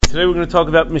Today we're going to talk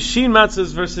about machine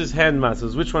matzahs versus hand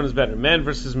matzahs. Which one is better, man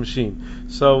versus machine?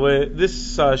 So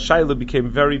this shaila became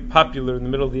very popular in the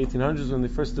middle of the 1800s when they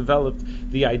first developed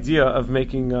the idea of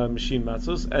making machine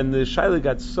matzahs, and the shaila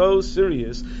got so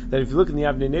serious that if you look in the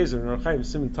Avnei Nezer, in Or Chaim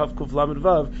Siman Tav Kuf Lamed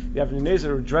Vav, the Avnei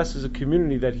Nezer addresses a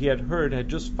community that he had heard had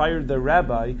just fired their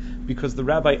rabbi because the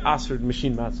rabbi assered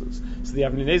machine matzahs. So the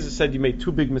Avnei Nezer said, you made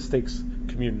two big mistakes,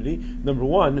 community. Number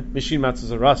one, machine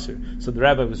matzahs are asur. So the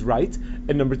rabbi was right.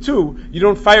 And number two, you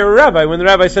don't fire a rabbi when the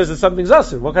rabbi says that something's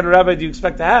asur. What kind of rabbi do you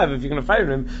expect to have if you're going to fire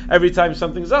him every time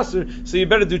something's asur? So you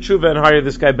better do tshuva and hire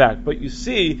this guy back. But you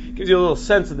see, it gives you a little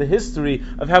sense of the history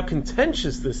of how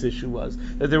contentious this issue was,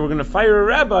 that they were going to fire a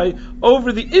rabbi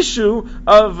over the issue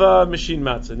of machine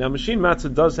matzah. Now, machine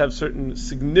matzah does have certain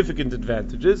significant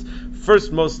advantages.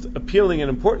 First, most appealing and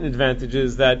important advantage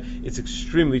is that it's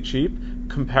extremely cheap,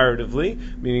 comparatively,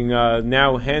 meaning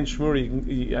now hand shmur,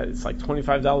 it's like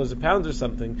 $25 a pound or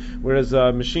something, whereas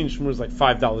machine shmur is like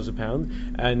 $5 a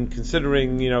pound. And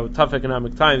considering tough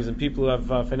economic times and people who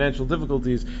have financial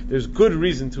difficulties, there's good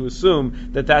reason to assume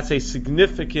that that's a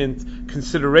significant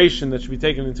consideration that should be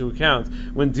taken into account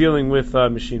when dealing with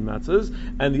machine matzahs.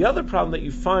 And the other problem that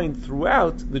you find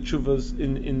throughout the tshuvas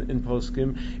in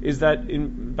poskim is that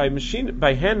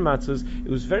by hand matzahs, it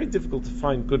was very difficult to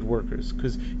find good workers,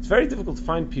 because it's very difficult to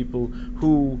find people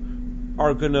who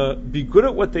are going to be good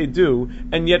at what they do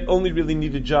and yet only really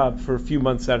need a job for a few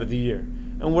months out of the year.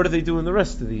 And what do they do in the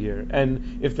rest of the year?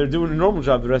 And if they're doing a normal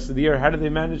job the rest of the year, how do they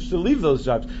manage to leave those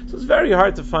jobs? So it's very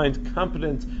hard to find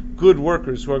competent, good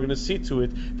workers who are going to see to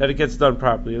it that it gets done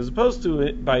properly, as opposed to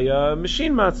it by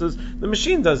machine matzahs. The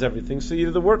machine does everything, so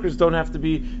the workers don't have to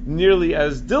be nearly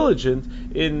as diligent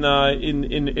in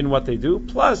what they do.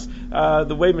 Plus,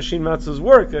 the way machine matzahs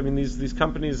work, I mean, these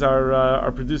companies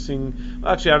are producing.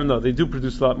 Actually, I don't know. They do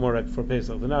produce a lot more for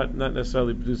Pesach. They're not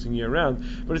necessarily producing year round,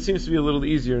 but it seems to be a little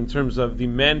easier in terms of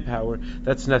the manpower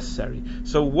that's necessary.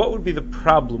 So, what would be the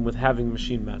problem with having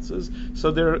machine matzahs?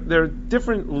 So there are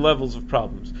different levels of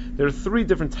problems. There are three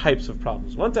different types of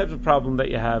problems. One type of problem that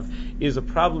you have is a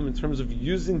problem in terms of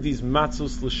using these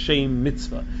matzos l'shem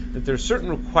mitzvah. That there are certain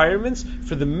requirements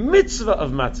for the mitzvah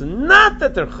of matzah. Not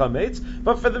that they're chametz,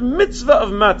 but for the mitzvah of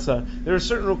matzah, there are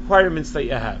certain requirements that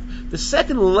you have. The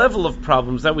second level of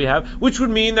problems that we have, which would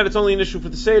mean that it's only an issue for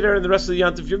the Seder and the rest of the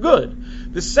Yantif you're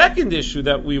good. The second issue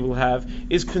that we will have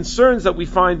is concerns that we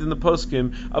find in the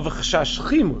poskim of a chashash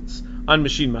chimutz on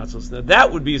machine matzos. Now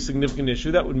that would be a significant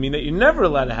issue. That would mean that you're never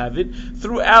allowed to have it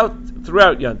throughout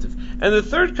Yantif. And the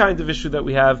third kind of issue that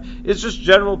we have is just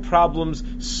general problems,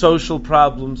 social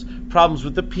problems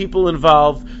with the people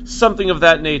involved, something of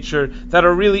that nature that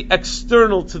are really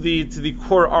external to the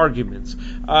core arguments.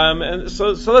 And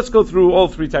so let's go through all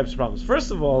three types of problems.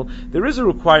 First of all, there is a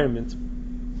requirement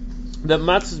that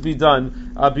matzahs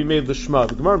be made l'shma.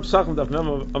 The Gemara in Pesachim Daf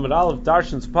Mem Amud Aleph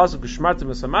darshans pasuk v'shmartem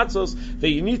es hamatzos that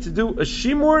you need to do a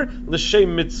shimur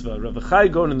l'shem mitzvah. Rav Chai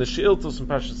Gon in the Sheiltos in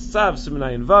Parshas Tzav Siman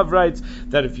Ayin Vav writes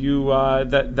that if you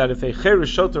that if a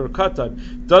cheresh shota or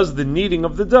katan does the kneading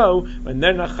of the dough and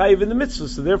they're not chayiv in the mitzvah,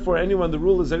 so therefore the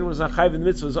rule is anyone who's not chayiv in the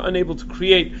mitzvah is unable to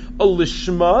create a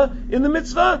lishma in the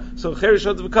mitzvah. So cheresh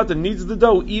shota v'katan needs the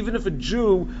dough, even if a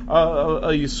Jew,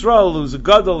 a Yisrael who's a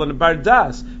gadol and a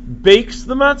bardas bakes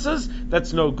the matzahs,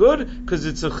 that's no good, because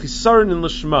it's a chisaron in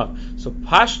lishma. So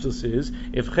pashtus is,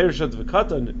 if chereshat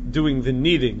v'katan doing the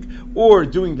kneading, or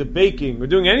doing the baking, or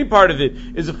doing any part of it,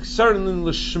 is a chisaron in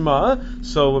lishma,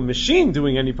 so a machine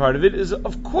doing any part of it is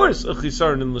of course a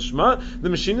chisaron in lishma. The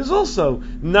machine is also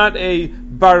not a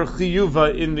bar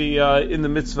chiyuva in the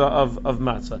mitzvah of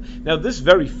matzah. Now this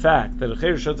very fact that a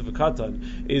chereshat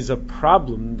v'katan is a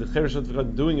problem, the chereshat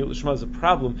v'katan doing it lishma is a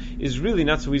problem, is really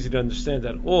not so easy to understand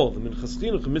at all. The Minchas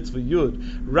Chinuch Mitzvah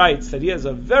Yud writes that he has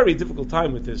a very difficult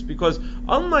time with this, because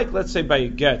unlike, let's say, by a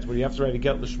get, where you have to write a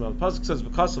get lishma, the pasuk says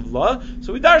because of law,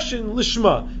 so we darshan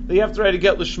lishma, that you have to write a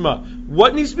get lishma.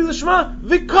 What needs to be lishma?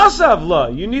 Because of law.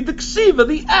 You need the ksiva,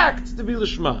 the act, to be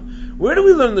lishma. Where do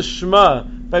we learn the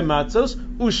shma by matzos?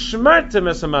 Ushmartem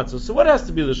es hamatzos. So what has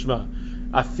to be lishma?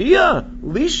 Afia?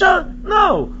 Lisha?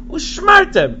 No.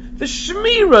 Ushmartem. The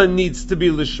shmira needs to be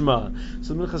lishma.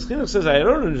 So Minchas Chinuch says, I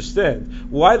don't understand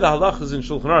why the halach is in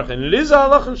Shulchan Aruch, and it is a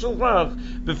halach in Shulchan Aruch,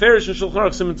 beferish in Shulchan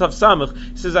Aruch, Siman Tav Samach.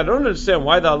 He says, I don't understand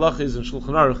why the halach is in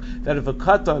Shulchan Aruch that if a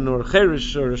katan or a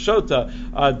cherish or a shota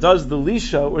does the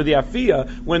lisha or the afia,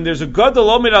 when there's a gadol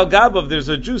omed al gabav, there's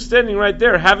a Jew standing right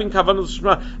there having kavanah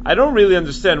l'shma. I don't really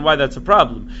understand why that's a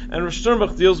problem. And Rosh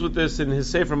Sternbach deals with this in his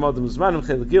Sefer Modem Zmanim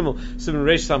Chelik Gimel Siman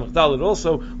Reish Samach Dalet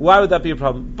also. Why would would that be a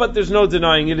problem? But there's no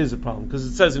denying it is a problem, because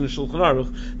it says in the Shulchan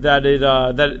Aruch that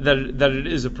it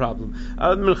is a problem.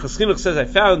 Minchas Chinuch says, I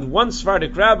found one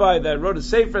Sephardic rabbi that wrote a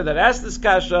sefer that asked this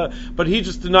kasha, but he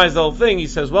just denies the whole thing. He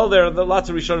says, well, there are lots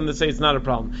of Rishonim that say it's not a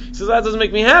problem. He says, that doesn't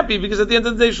make me happy, because at the end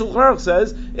of the day, Shulchan Aruch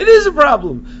says it is a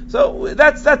problem. So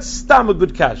that's stam a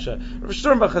good kasha. Rav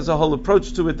Sternbach has a whole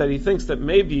approach to it that he thinks that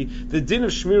maybe the din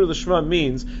of Shmira L'Shma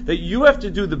means that you have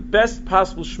to do the best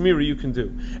possible Shmira you can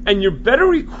do. And you're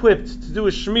better equipped to do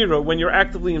a Shmira when you're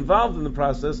actively involved in the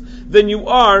process than you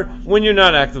are when you're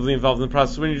not actively involved in the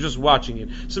process, when you're just watching it.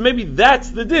 So maybe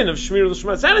that's the din of Shmira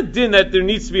L'Shma. It's not a din that there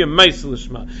needs to be a Maisa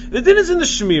L'Shma. The din is in the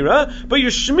Shmira, but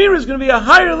your Shmira is going to be a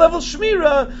higher level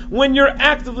Shmira when you're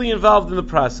actively involved in the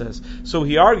process. So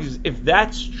he argues, if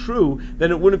that's true,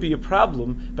 then it wouldn't be a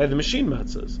problem by the machine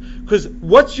matzahs. Because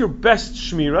what's your best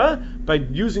Shmira? By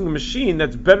using a machine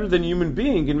that's better than a human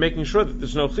being in making sure that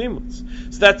there's no chimutz.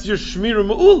 So that's your Shmira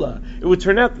Ma'ula. It would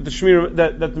turn out that the Shmira,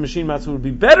 that the machine matzah would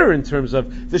be better in terms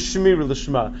of the Shmira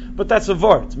L'Shma. But that's a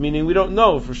vart, meaning we don't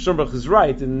know if Sternbach is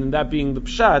right, and that being the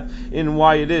pshat in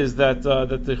why it is that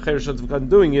the Cheresh HaTzvakan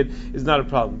doing it is not a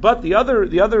problem. But the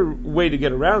other way to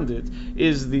get around it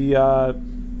is the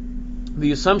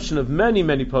assumption of many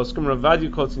poskim. Rav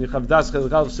Vadia quotes in Yechav Daskal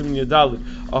Galv Simin Yadalid.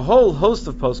 A whole host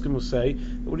of poskim will say,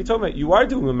 "What are you talking about? You are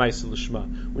doing a Maisa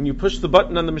L'Shma when you push the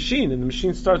button on the machine and the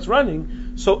machine starts running.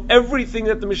 So everything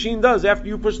that the machine does after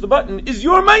you push the button is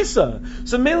your Maisa.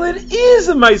 So Mela, it is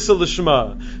a Maisa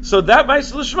L'Shma. So that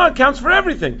Maisa L'Shma counts for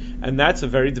everything, and that's a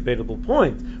very debatable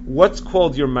point. What's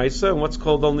called your Maisa and what's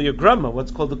called only a Grama?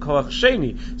 What's called the Koach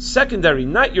Sheni, secondary,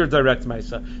 not your direct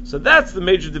Maisa? So that's the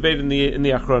major debate in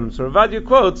the Achronim. So Rav Vadia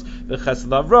quotes the Chesed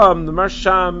Avram, the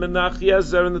Marsham, and the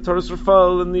Achiezer, and the Torah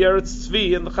Rafal, and the Eretz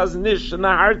Tzvi, and the Chazon Ish, and the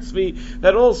Har Tzvi,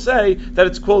 that all say that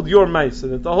it's called your Maisa,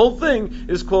 that the whole thing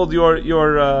is called your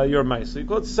Maisa. He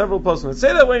quotes several posts that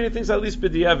say that way, and he thinks at least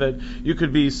b'diavad you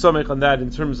could be somech on that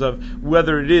in terms of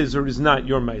whether it is or is not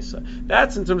your Maisa.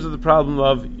 That's in terms of the problem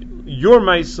of your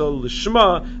Maisa,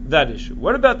 L'Shma, that issue.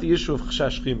 What about the issue of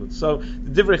Chashash Chimutz? So,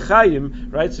 the Divrei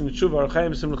Chaim writes in the Tshuva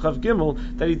Chaim Sim L'Chav Gimel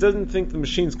that he doesn't think the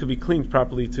machines could be cleaned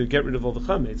properly to get rid of all the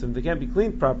chametz. And if they can't be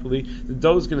cleaned properly, the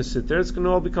dough is going to sit there, it's going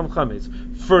to all become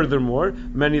chametz. Furthermore,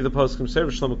 many of the poskim say,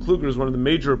 Shlomo Kluger is one of the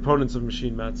major opponents of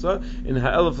machine matzah. In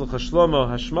Ha'elef L'Chashlomo,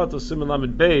 Hashmato Siman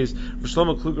Lamed Beis,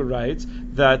 Shlomo Kluger writes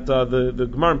that the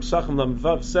Gemara in Pesachim Lamed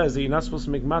Vav says that you're not supposed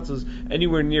to make matzahs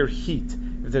anywhere near heat.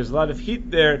 If there's a lot of heat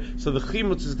there, so the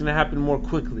chimutz is going to happen more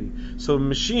quickly. So a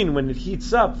machine, when it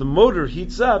heats up, the motor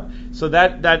heats up, so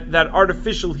that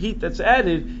artificial heat that's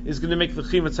added is going to make the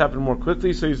chimutz happen more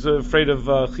quickly. So he's afraid of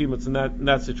chimutz in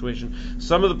that situation.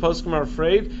 Some of the poskim are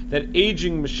afraid that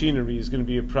aging machinery is going to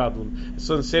be a problem.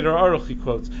 So in Seder Aruch he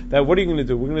quotes that what are you going to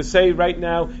do? We're going to say right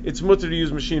now it's mutter to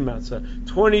use machine matzah.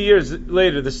 20 years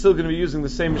later, they're still going to be using the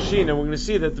same machine, and we're going to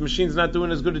see that the machine's not doing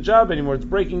as good a job anymore. It's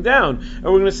breaking down, and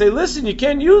we're going to say, listen, you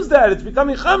can't use that. It's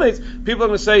becoming chametz. People are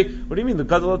going to say, what do you mean? The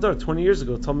Gadol Hador 20 years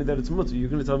ago told me that it's mutter. You're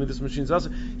going to tell me this machine's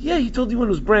also? Yeah, he told you when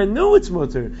it was brand new it's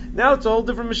mutter. Now it's a whole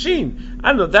different machine.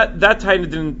 I don't know. That time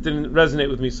didn't resonate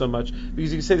with me so much,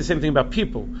 because you can say the same thing about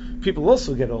people. People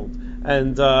also get old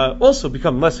and also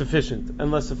become less efficient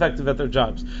and less effective at their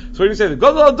jobs. So when you say the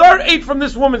Gadol Hador ate from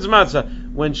this woman's matzah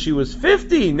when she was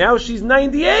 50, now she's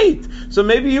 98. So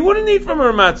maybe he wouldn't eat from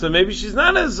her matzah. Maybe she's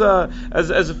not as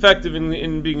effective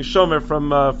in being shomer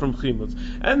from chimutz.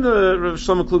 And the Rav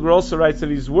Shlomo Kluger also writes that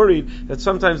he's worried that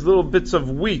sometimes little bits of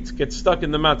wheat get stuck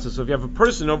in the matzah. So if you have a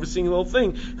person overseeing the whole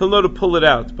thing, he'll know to pull it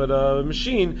out, but a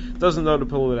machine doesn't know to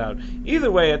pull it out.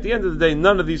 Either way, at the end of the day,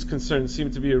 none of these concerns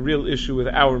seem to be a real issue with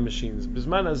our machines.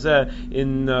 Bisman hazeh,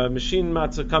 in machine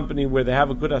matzah company where they have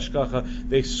a good hashgacha,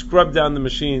 they scrub down the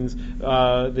machines.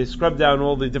 They scrub down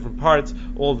all the different parts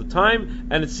all the time,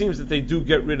 and it seems that they do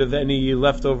get rid of any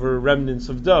leftover remnants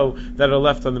of dough that are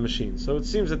left on the machine. So it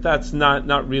seems that that's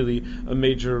not really a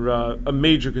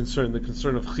major concern, the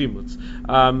concern of chimutz.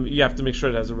 You have to make sure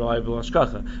it has a reliable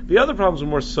hashgacha. The other problems are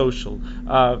more social.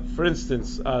 For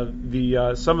instance,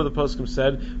 some of the poskim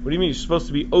said, what do you mean you're supposed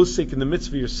to be osik in the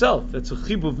mitzvah yourself? That's a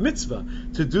chibuv mitzvah,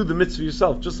 to do the mitzvah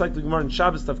yourself. Just like the Gemara in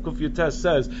Shabbos Tav Kuf Yotes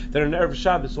says that in Erev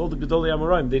Shabbos, all the Gedolei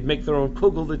Amoraim, they'd make their own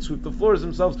kugel, they'd sweep the floors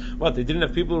themselves. What, they didn't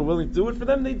have people who were willing to do it for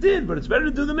them? They did, but it's better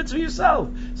to do the mitzvah yourself.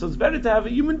 So it's better to have a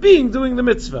human being doing the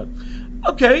mitzvah.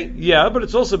 Okay, yeah, but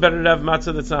it's also better to have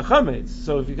matzah that's not chametz.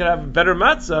 So if you could have a better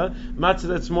matzah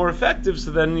that's more effective, so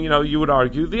then, you would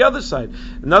argue the other side.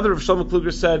 Another of Shlomo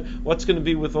Kluger said, what's going to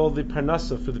be with all the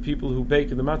parnasa for the people who bake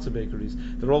in the matzah bakeries?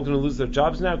 They're all going to lose their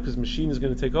jobs now because machine is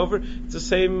going to take over. It's the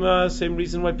same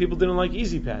reason why people didn't like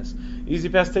Easy Pass. Easy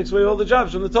Pass takes away all the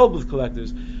jobs from the toll booth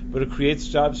collectors. but it creates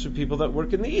jobs for people that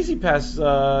work in the Easy Pass,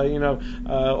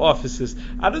 offices.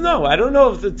 I don't know. I don't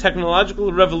know if the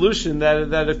technological revolution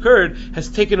that occurred has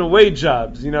taken away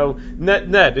jobs.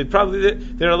 Net. It probably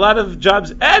there are a lot of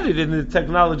jobs added in the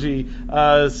technology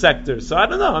sector. So I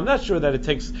don't know. I'm not sure that it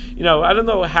takes. I don't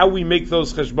know how we make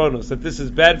those cheshbonos that this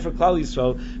is bad for Klal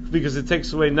Yisrael because it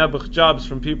takes away nebuch jobs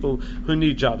from people who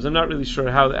need jobs. I'm not really sure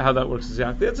how that works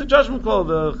exactly. It's a judgment call.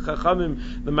 The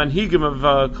chachamim, the manhigim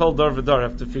of kol dar v'dar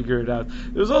have to figure it out.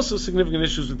 There was also significant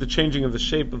issues with the changing of the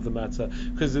shape of the matzah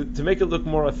because to make it look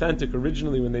more authentic,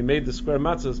 originally when they made the square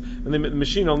matzahs, the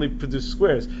machine only produced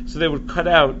squares, so they would cut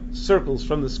out circles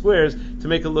from the squares to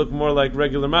make it look more like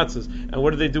regular matzahs. And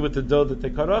what do they do with the dough that they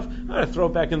cut off? Throw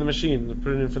it back in the machine and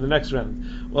put it in for the next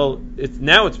round. Well,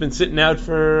 it's been sitting out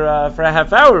for a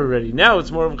half hour already. Now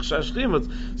it's more of a chashash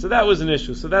chimutz. So that was an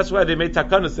issue. So that's why they made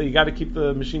takanas that you got to keep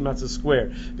the machine matzah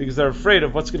square because they're afraid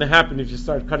of what's going to happen if you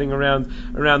start cutting around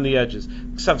the edges.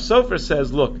 Ksav Sofer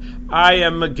says, look, I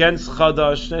am against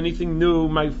chadash, anything new.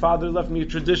 My father left me a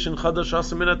tradition, chadash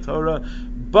asim in a Torah.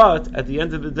 But at the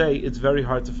end of the day, it's very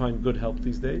hard to find good help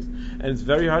these days, and it's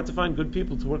very hard to find good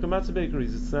people to work in matzah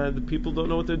bakeries. It's the people don't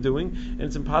know what they're doing, and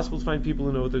it's impossible to find people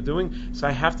who know what they're doing. So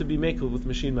I have to be makel with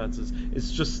machine matzahs.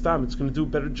 It's just stam. It's going to do a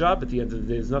better job at the end of the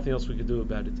day. There's nothing else we can do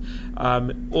about it.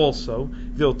 Also,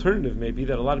 the alternative may be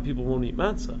that a lot of people won't eat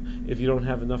matzah if you don't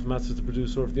have enough matzah to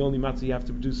produce, or if the only matzah you have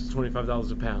to produce is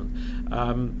 $25 a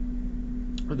pound.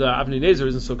 The Avnei Nezer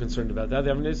isn't so concerned about that.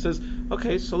 The Avnei Nezer says,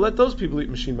 okay, so let those people eat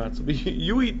machine matzah. But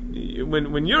you eat,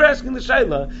 when you're asking the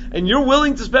shayla, and you're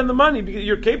willing to spend the money, because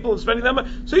you're capable of spending that money,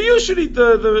 so you should eat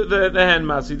the hand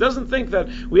matzah. He doesn't think that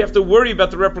we have to worry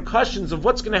about the repercussions of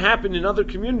what's going to happen in other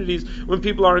communities when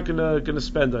people aren't going to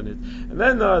spend on it. And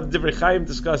then Divrei Chaim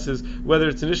discusses whether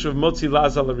it's an issue of motzi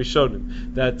laz ala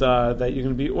rishonim, that you're going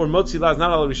to be, or motzi laz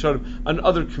not ala rishonim, on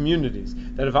other communities.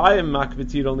 That if I am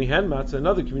makbid to eat only hand matzah, and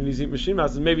other communities eat machine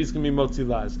matzah, maybe it's going to be motzi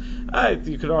laz.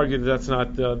 You could argue that that's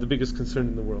not the biggest concern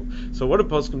in the world. So what do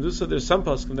poskim do? So there's some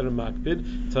poskim that are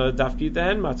makbid to dafki eat the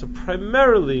hand matzah,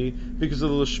 primarily because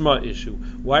of the lishma issue.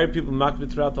 Why are people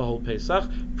makbid throughout the whole Pesach?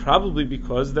 Probably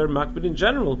because they're makbid in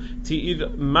general to eat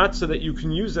matzah that you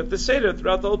can use at the Seder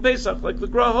throughout the whole Pesach, like the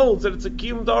Gra holds that it's a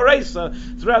kiyum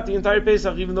d'oraisa throughout the entire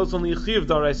Pesach, even though it's only a chiyuv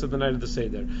d'oraisa the night of the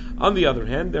Seder. On the other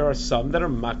hand, there are some that are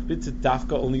makbid to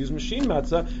dafka only use machine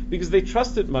matzah because they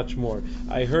trust it much more.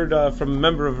 I heard from a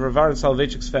member of Rav Aaron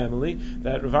Soloveitchik's family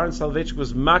that Rav Aaron Soloveitchik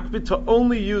was makbid to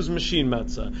only use machine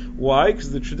matzah. Why?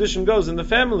 Because the tradition goes in the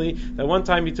family that one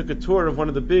time he took a tour of one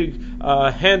of the big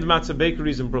hand matzah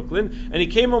bakeries in Brooklyn, and he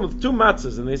came home with 2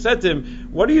 matzahs, and they said to him,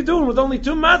 "What are you doing with only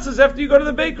 2 matzahs after you go to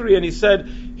the bakery?" And he said,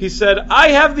 "I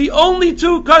have the only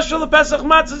 2 kosher lePesach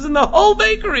matzahs in the whole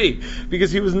bakery,"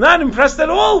 because he was not impressed at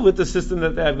all with the system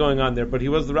that they had going on there. But he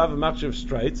was the Rav Machshav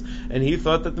Streitz, and he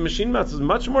thought that the machine matzah was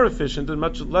much more efficient and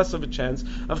much less of a chance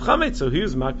of chametz. So he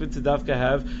was makbid to dafka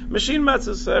have machine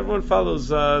matzahs. So everyone follows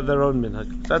their own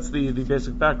minhag. That's the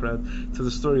basic background to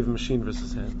the story of machine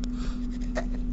versus hand.